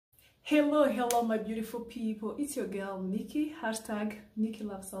Hello, my beautiful people. It's your girl, Nickie. Hashtag Nickie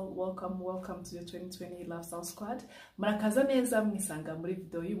Lifestyle. Welcome to the 2020 Lifestyle Squad. Murakaza neza mwisanga muri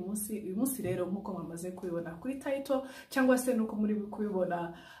video uyu munsi rero nkuko mwamaze kubibona kuri title cyangwa se nuko muri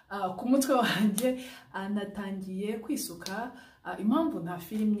kubibona ku mutwe wanjye natangiye kwisuka. Impamvu nta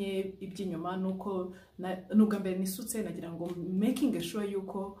filmye iby'inyuma nuko nubwo mbere nisutse nagira ngo making sure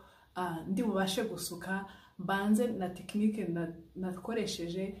yuko ndi bubashe gusuka banze na technique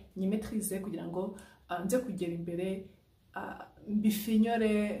nakoresheje nyimetrize kugira ngo nze kugera imbere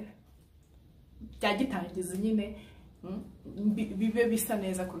bifinyore byagitangiza nyine bibe bisa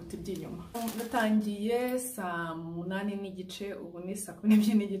neza kuruta iby'inyuma. Natangiye saa 8 n'igice, ubu ni saa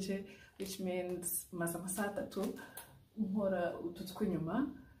 12 n'igice, which means amasaha 3 nkora ututwe inyuma.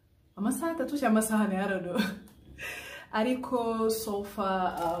 Amasaha 3 cyangwa amasaha ne arado ariko so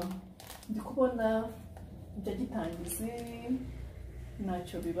far ndikubona byagitangize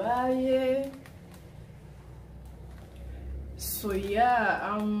ntacyo bibaye. So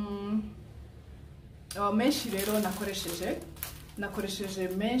yeah, Menshi rero nakoresheje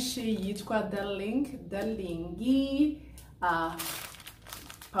Menshi yitwa darlingi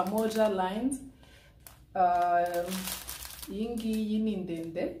pamoja lines. Iyi ngiyi ni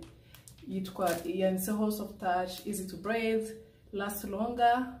ndende yitwa yanditseho soft touch, easy to braid, last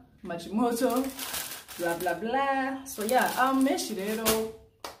longer, majimoto, blah blah blah. So yeah, Menshi rero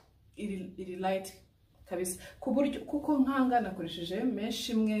iri light kabisa kuko nkanga nakoresheje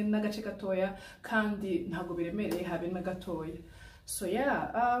Menshi imwe n'agace gatoya kandi ntago biremereye habe na gatoya. So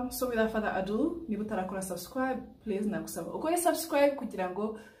yeah, so without further ado, niba utarakora subscribe, please nagusaba ukore subscribe kugira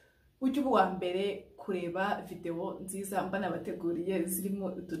ngo ujye uwa mbere kureba video nziza mba nabateguriye zirimo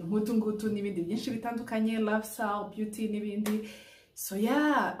utuntu nk'utu ngutu n'ibindi byinshi bitandukanye, lifestyle, beauty n'ibindi. So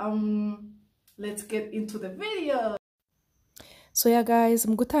yeah, let's get into the video. So yeah guys,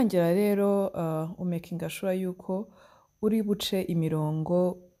 mu gutangira rero making sure yuko uri buce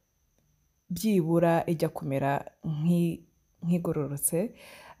imirongo byibura ijya kumera nk'igororotse.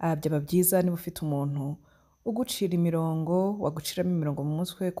 Byaba byiza niba ufite umuntu ugucira imirongo, waguciramo imirongo mu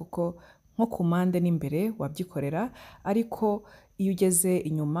mutwe, kuko nko ku mpande n'imbere wabyikorera, ariko iyo ugeze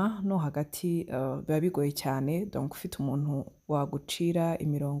inyuma no hagati biba bigoye cyane. Donc ufite umuntu wagucira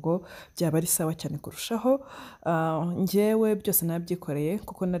imirongo byaba ari sawa cyane kurushaho. Njyewe byose nabyikoreye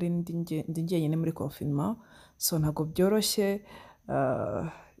kuko nari ndi njyenyine muri confinement, so ntago byoroshye.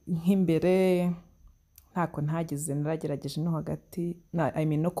 Nk'imbere ntako ntagize, naragerageje no hagati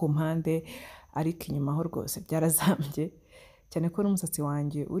no ku mpande, ariko inyuma ho rwose byarazambye cyane ko n'umusatsi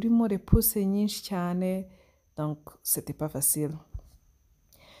wanjye urimo repousse nyinshi cyane, donc c'était pas facile.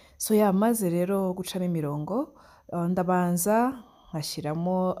 So yeah, maze rero gucamo imirongo ndabanza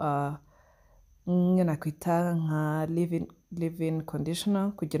nkashyiramo nakwita nka leave-in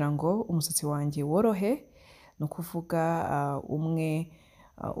conditioner kugira ngo umusatsi wanjye worohe, no kuvuga umwe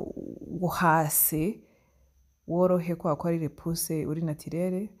wo hasi worohe kwa ko ari repousse uri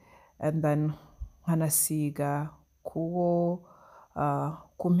naturelle, and then nkanasiga ku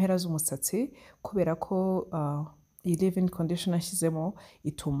mpera z'umusatsi, kubera ko iyi leave-in conditioner ashyizemo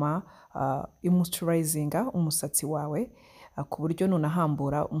ituma moisturizinga umusatsi wawe ku buryo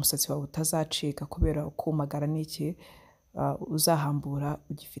nunahambura umusatsi wawe utazacika kubera kumagara n'iki, uzahambura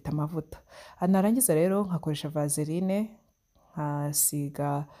ugifite amavuta. Narangiza rero nkakoresha vaseline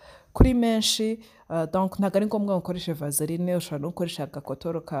nkasiga kuri Menshi. Donc ntago ari ngombwa gukoresha vaseline, ushobora no gukoresha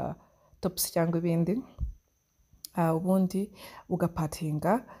agakotoro ka tops cyangwa ibindi, ubundi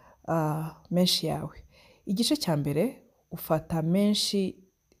ugapatinga Menshi yawe. Igice cya mbere ufata Menshi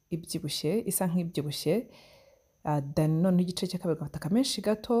ibyibushye, isa nk'ibyibushye, then none igice cya kabiri ugafata Menshi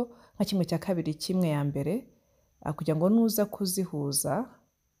gato nka kimwe cya kabiri kimwe ya mbere, kugira ngo nuza kuzihuza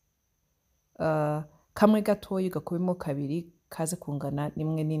kamwe gatoya ugakubimo kabiri kaze kungana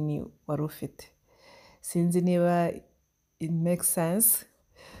nimwe nini wari ufite. Sinzi niba it makes sense.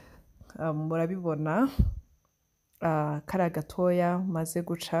 Murabibona kara gatoya maze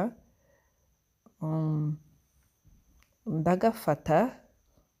guca,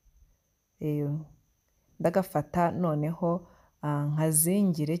 ndagafata noneho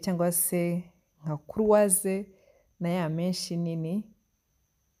nkazingire cyangwa se nka croise na ya Menshi nini,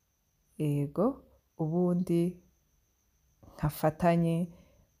 yego, ubundi nkafatanye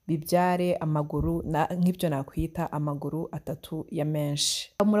bibyare amaguru nk'ibyo nakwita amaguru 3 ya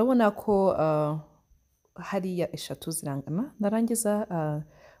Menshi. Murabona ko hariya 3 zirangana. Narangiza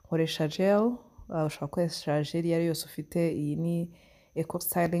nkoresha gel, ushobora gukoresha gel yari yose ufite. Iyi ni eco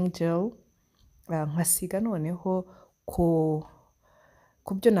styling gel. Nkasiga noneho ku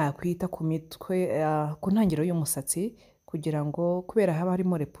byo nakwita ku mitwe, ku ntangiriro y'umusatsi, kugira ngo kubera haba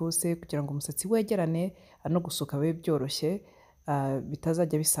harimo repuse kugira ngo umusatsi wegerane no gusuka bibe byoroshye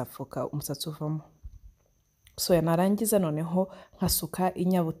bitazajya bisafuka umusatsi uvamo. So narangiza noneho nkasuka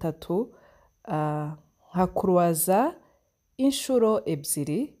inyabutatu nkakuruwaza inshuro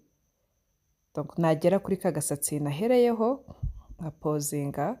ebyiri, nagera kuri ka gasatsi nahereyeho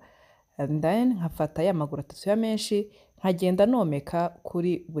nkapozinga, and then nkafata ya maguru atatu ya menshi nkagenda nomeka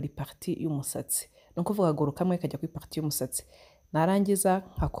kuri buri parti y'umusatsi, no kuvuga aguru kamwe kajya kuri parti y'umusatsi, narangiza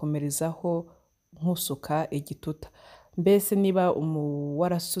nkakomerezaho nkusuka igituta. Mbese niba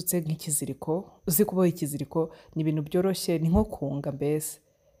warasutse nk'ikiziriko, uzi kuboha ikiziriko, ni ibintu byoroshye, ni nko kunga mbese.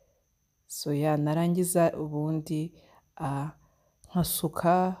 So narangiza ubundi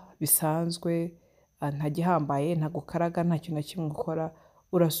nkasuka bisanzwe, nta gihambaye, nta gukaraga, nta kintu na kimwe ukora,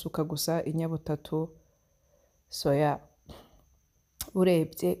 urasuka gusa inyabutatu. So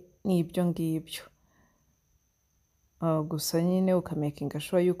urebye ni ibyo ngibyo. Gusa nyine ukamakinga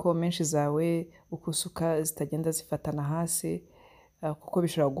sure yuko menshi zawe ukusuka zitagenda zifatana hasi, kuko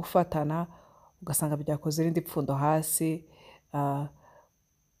bishobora gufatana ugasanga byakoze irindi pfundo hasi,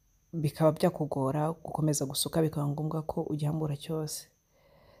 bikaba byakugora gukomeza gusuka, bikaba ngombwa ko ugihambura cyose.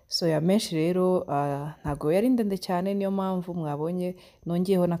 So menshi rero ntabwo yari ndende cyane, niyo mpamvu mwabonye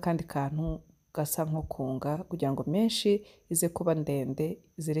nongeyeho n'akandi kantu gasa nko kunga kugira ngo menshi ize kuba ndende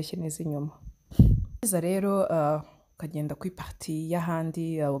zireshye n'iz'inyuma. Rero ukagenda ku parti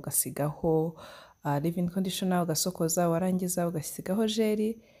y'ahandi ugasigaho leave-in conditioner ugasokoza, warangiza ugasigaho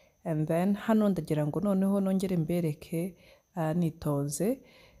gel, and then hano ndagira ngo noneho nongere mbereke nitonze.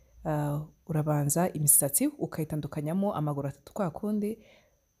 Urabanza imisatsi ukayitandukanyamo amaguru atatu kwa kundi,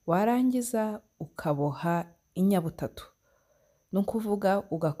 warangiza ukaboha inyabutatu, no kuvuga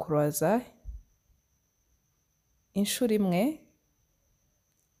ugakuraza inshuro imwe,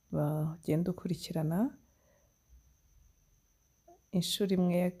 bagenda ukurikirana inshuro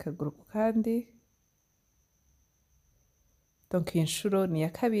imwe akaguru ku kandi. Donc inshuro ni ya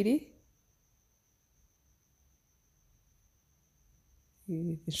kabiri,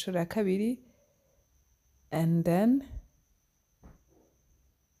 inshuro ya kabiri, and then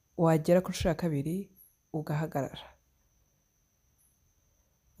wagera ku nshuro ya kabiri ugahagarara,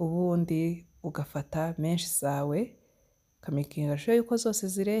 ubundi ugafata menshi zawe ukamakinga sure yuko zose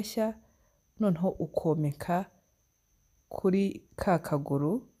zireshya, noneho ukomeka kuri ka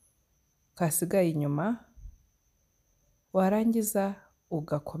kaguru kasigaye inyuma, warangiza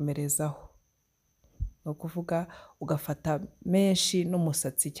ugakomerezaho, no kuvuga ugafata menshi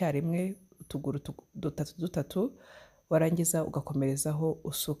n'umusatsi icyarimwe, utuguru dutatu, warangiza ugakomerezaho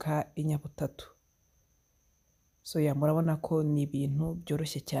usuka inyabutatu. So murabona ko ni ibintu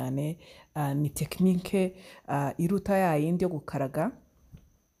byoroshye cyane, ni tekinike iruta ya yindi yo gukaraga,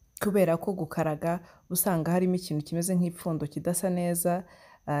 kubera ko gukaraga usanga harimo ikintu kimeze nk'ipfundo kidasa neza.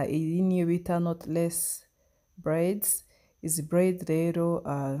 Iyi niyo bita knotless braids. Izi braids rero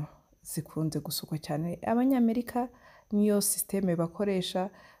zikunze gusukwa cyane abanyamerika, niyo systeme bakoresha,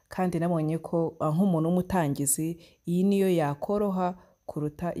 kandi nabonye ko nk'umuntu w'umutangizi iyi niyo yakoroha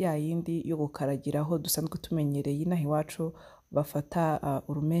kuruta ya yindi yo gukaragiraho dusanzwe tumenyereye inaha iwacu. Bafata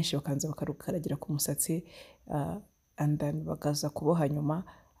urumenshi bakanza bakarukaragira ku musatsi, and then bakaza kuboha nyuma,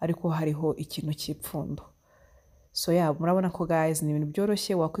 ariko hariho ikintu cy'ipfundo. So murabona ko guys ni ibintu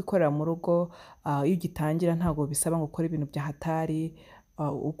byoroshye wakwikorera mu rugo. Iyo ugitangira ntabwo bisaba ngo ukore ibintu bya hatari,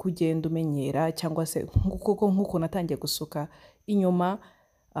 uko ugenda umenyera, cyangwa se nk'uko natangiye gusuka inyuma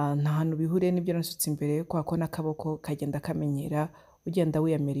nta hantu bihuriye n'ibyo nasutse imbere, kwa ko n'akaboko kagenda kamenyera, ugenda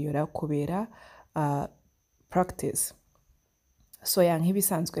wiyameriyora kubera practice. So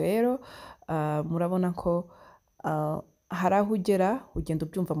nk'ibisanzwe rero murabona ko hari aho ugera ugenda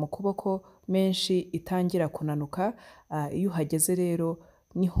ubyumva mu kuboko menshi itangira kunanuka. Iyo uhageze rero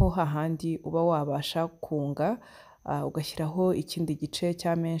niho hahandi uba wabasha kunga, ugashyiraho ikindi gice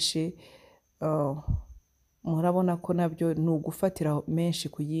cya menshi. Murabona ko nabyo ni ugufatira menshi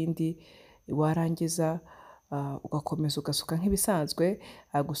ku yindi, warangiza ugakomeza ugasuka nk'ibisanzwe.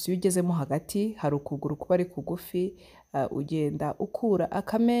 Gusa iyo ugezemo hagati hari ukuguru kuba ari kugufi, ugenda ukura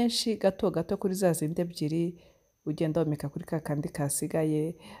akamenshi gato gato kuri za zindi ebyiri, ugenda womeka kuri ka kandi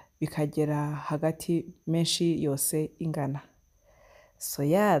kasigaye, bikagera hagati menshi yose ingana. So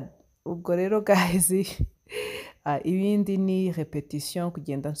ubwo rero guys ibindi ni repetition,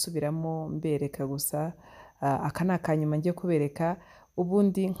 kugenda nsubiramo mbereka gusa. Aka ni akanyuma ngiye kubereka,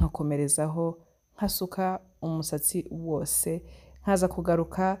 ubundi nkakomerezaho nkasuka umusatsi wose, nkaza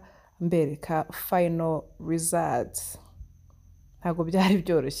kugaruka mbereka final results. Ntabwo byari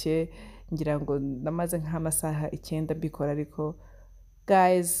byoroshye, ngira ngo namaze nk'amasaha 9 mbikora, ariko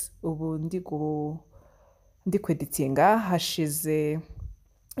guys ubu ndi ndi kweditinga hashize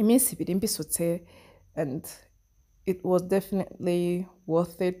iminsi 2 mbisutse, and it was definitely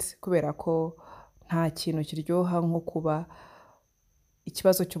worth it kubera ko nta kintu kiryoha nko kuba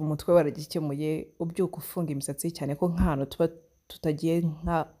ikibazo cyo mu mutwe waragikemuye ubyuka ufunga imisatsi, cyane ko nk'ahantu tuba tutagiye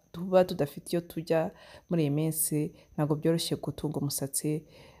tuba tudafite iyo tujya muri iyi minsi, ntabwo byoroshye gutunga umusatsi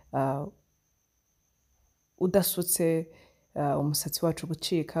udasutse, umusatsi wacu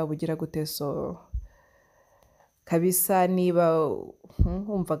gucika bugira gute. So kabisa niba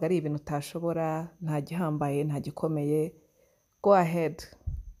wumvaga ari ibintu utashobora, nta gihambaye nta gikomeye, go ahead.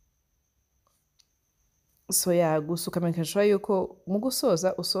 So gusa ukamenya yuko mu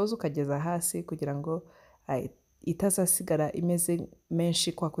gusoza usoza ukageza hasi kugira ngo itazasigara imeze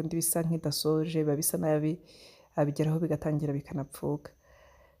menshi kwa kundi bisa nk'idasoje, biba bisa nabi, abigeraho bigatangira bikanapfuka.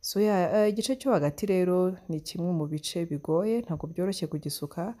 So igice cyo hagati rero ni kimwe mu bice bigoye, ntabwo byoroshye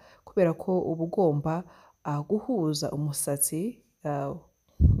kugisuka kubera ko uba ugomba guhuza umusatsi.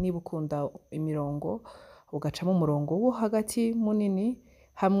 Niba ukunda imirongo ugacamo umurongo wo hagati munini,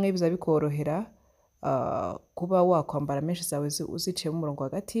 hamwe biza bikorohera kuba wakwambara menshi zawe uziciyemo umurongo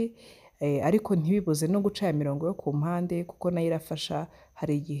hagati, ariko ntibibuze no guca ya mirongo yo ku mpande kuko nayo irafasha.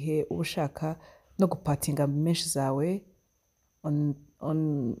 Hari igihe uba ushaka no gupatinga menshi zawe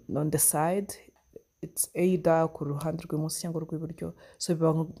on the side, it's either ku ruhande rw'ibumoso cyangwa rw'iburyo. So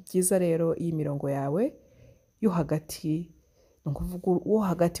biba byiza rero iyi mirongo yawe yo hagati, ni ukuvuga uwo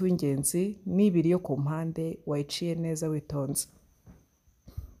hagati w'ingenzi n'ibiri yo ku mpande wayiciye neza witonze.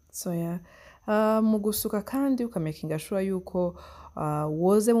 So mu gusuka kandi ukamakinga sure yuko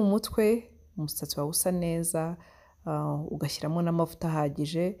woze mu mutwe, umusatsi wawe usa neza, ugashyiramo n'amavuta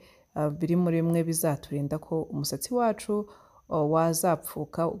ahagije, biri muri bimwe bizaturinda ko umusatsi wacu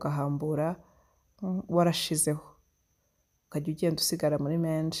wazapfuka ugahambura warashizeho, ukajya ugenda usigara muri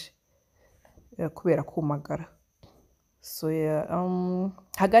menshi kubera kumagara. So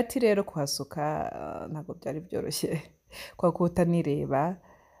hagati rero kuhasuka ntabwo byari byoroshye kwa ko utanireba,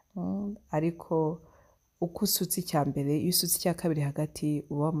 ariko uko usutse icya mbere, iyo usutse icya kabiri hagati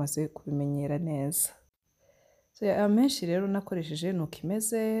uba wamaze kubimenyera neza. So menshi rero nakoresheje nuko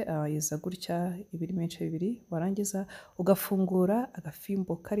imeze, iza gutya ibiri menshi bibiri, warangiza ugafungura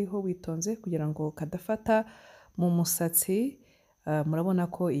agafimbo kariho witonze kugira ngo kadafata mu musatsi. Murabona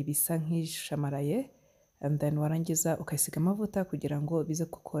ko ibisa nk'ishamaraye, and then warangiza ukayisiga amavuta kugira ngo bize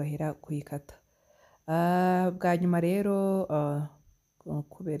kukorohera kuyikata. Bwa nyuma rero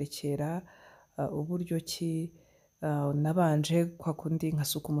kuberekera uburyo ki nabanje kwa kundi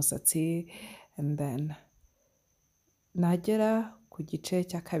nkasuka umusatsi, and then nagera ku gice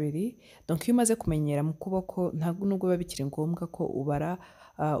cya kabiri. Donc iyo umaze kumenyera mu kuboko, ntabwo nubwo biba bikiri ngombwa ko ubara,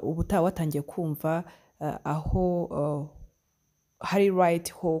 uba watangiye kumva aho hari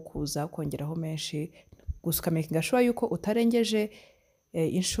right ho kuza kongeraho menshi. Gusa ukamakinga sure yuko utarengeje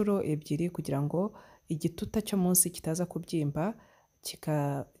inshuro 2 kugira ngo igituta cyo munsi kitaza kubyimba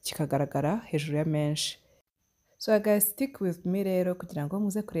kikagaragara hejuru ya menshi. So guys, stick with me rero kugira ngo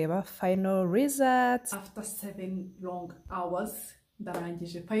muze kureba final results. After 7 long hours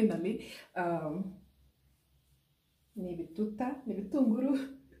ndarangije finally. Ni bitunguru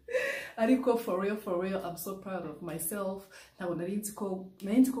ariko for real I'm so proud of myself. Ntabwo nari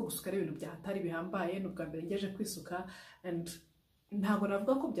nzi ko gusuka ari ibintu byahatari bihambaye, n'ubwa mbere ngeje kwisuka, and ntabwo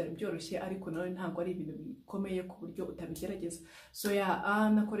navuga ko byari byoroshye, ariko nawe ntabwo ari ibintu bikomeye ku buryo utabigerageza. So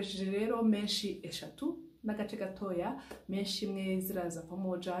nakoresheje rero menshi 3 n'agace gatoya. Menshi imwe ziraza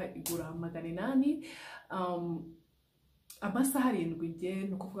pamoja igura 800. Amasaha 7 nge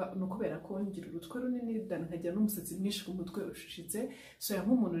nukubera ko ngira urutwe runini nkagira n'umusatsi mwinshi ku mutwe ushishitse. So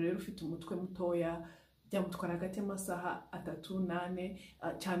nk'umuntu rero ufite umutwe mutoya byamutwara hagati y'amasaha 3-8,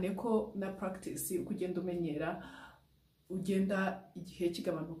 cyane ko na practice ukugenda umenyera ugenda igihe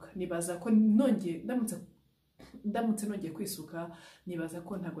kigabanuka. Nibaza ko ndamutse nongeye kwisuka, nibaza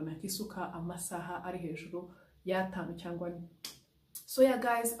ko ntabwo nakisuka amasaha ari hejuru ya 5 cyangwa 4. So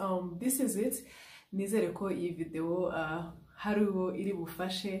guys, this is it. Nizere ko iyi video hari uwo iri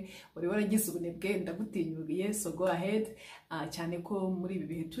bufashe, wari waragize ubunebwe ndagutinyuriye. So go ahead, cyane ko muri ibi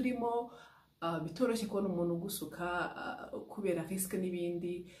bihe turimo bitoroshye kubona umuntu ugusuka kubera risk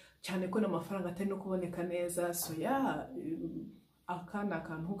n'ibindi, cyane ko n'amafaranga atari no kuboneka neza. So akana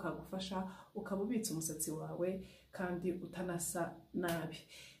akantu kagufasha ukaba ubitse umusatsi wawe kandi utanasa nabi.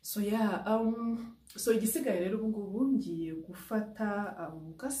 So so igisigaye rero ubu ngubu ngiye gufata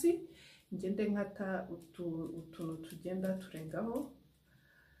umukasi, ngende nkata utuntu tugenda turengaho.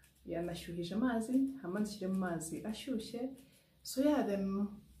 Yanashyuhije amazi, hamanzikire mu mazi ashyushye. So then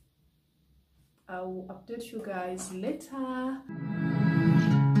I'll update you guys later.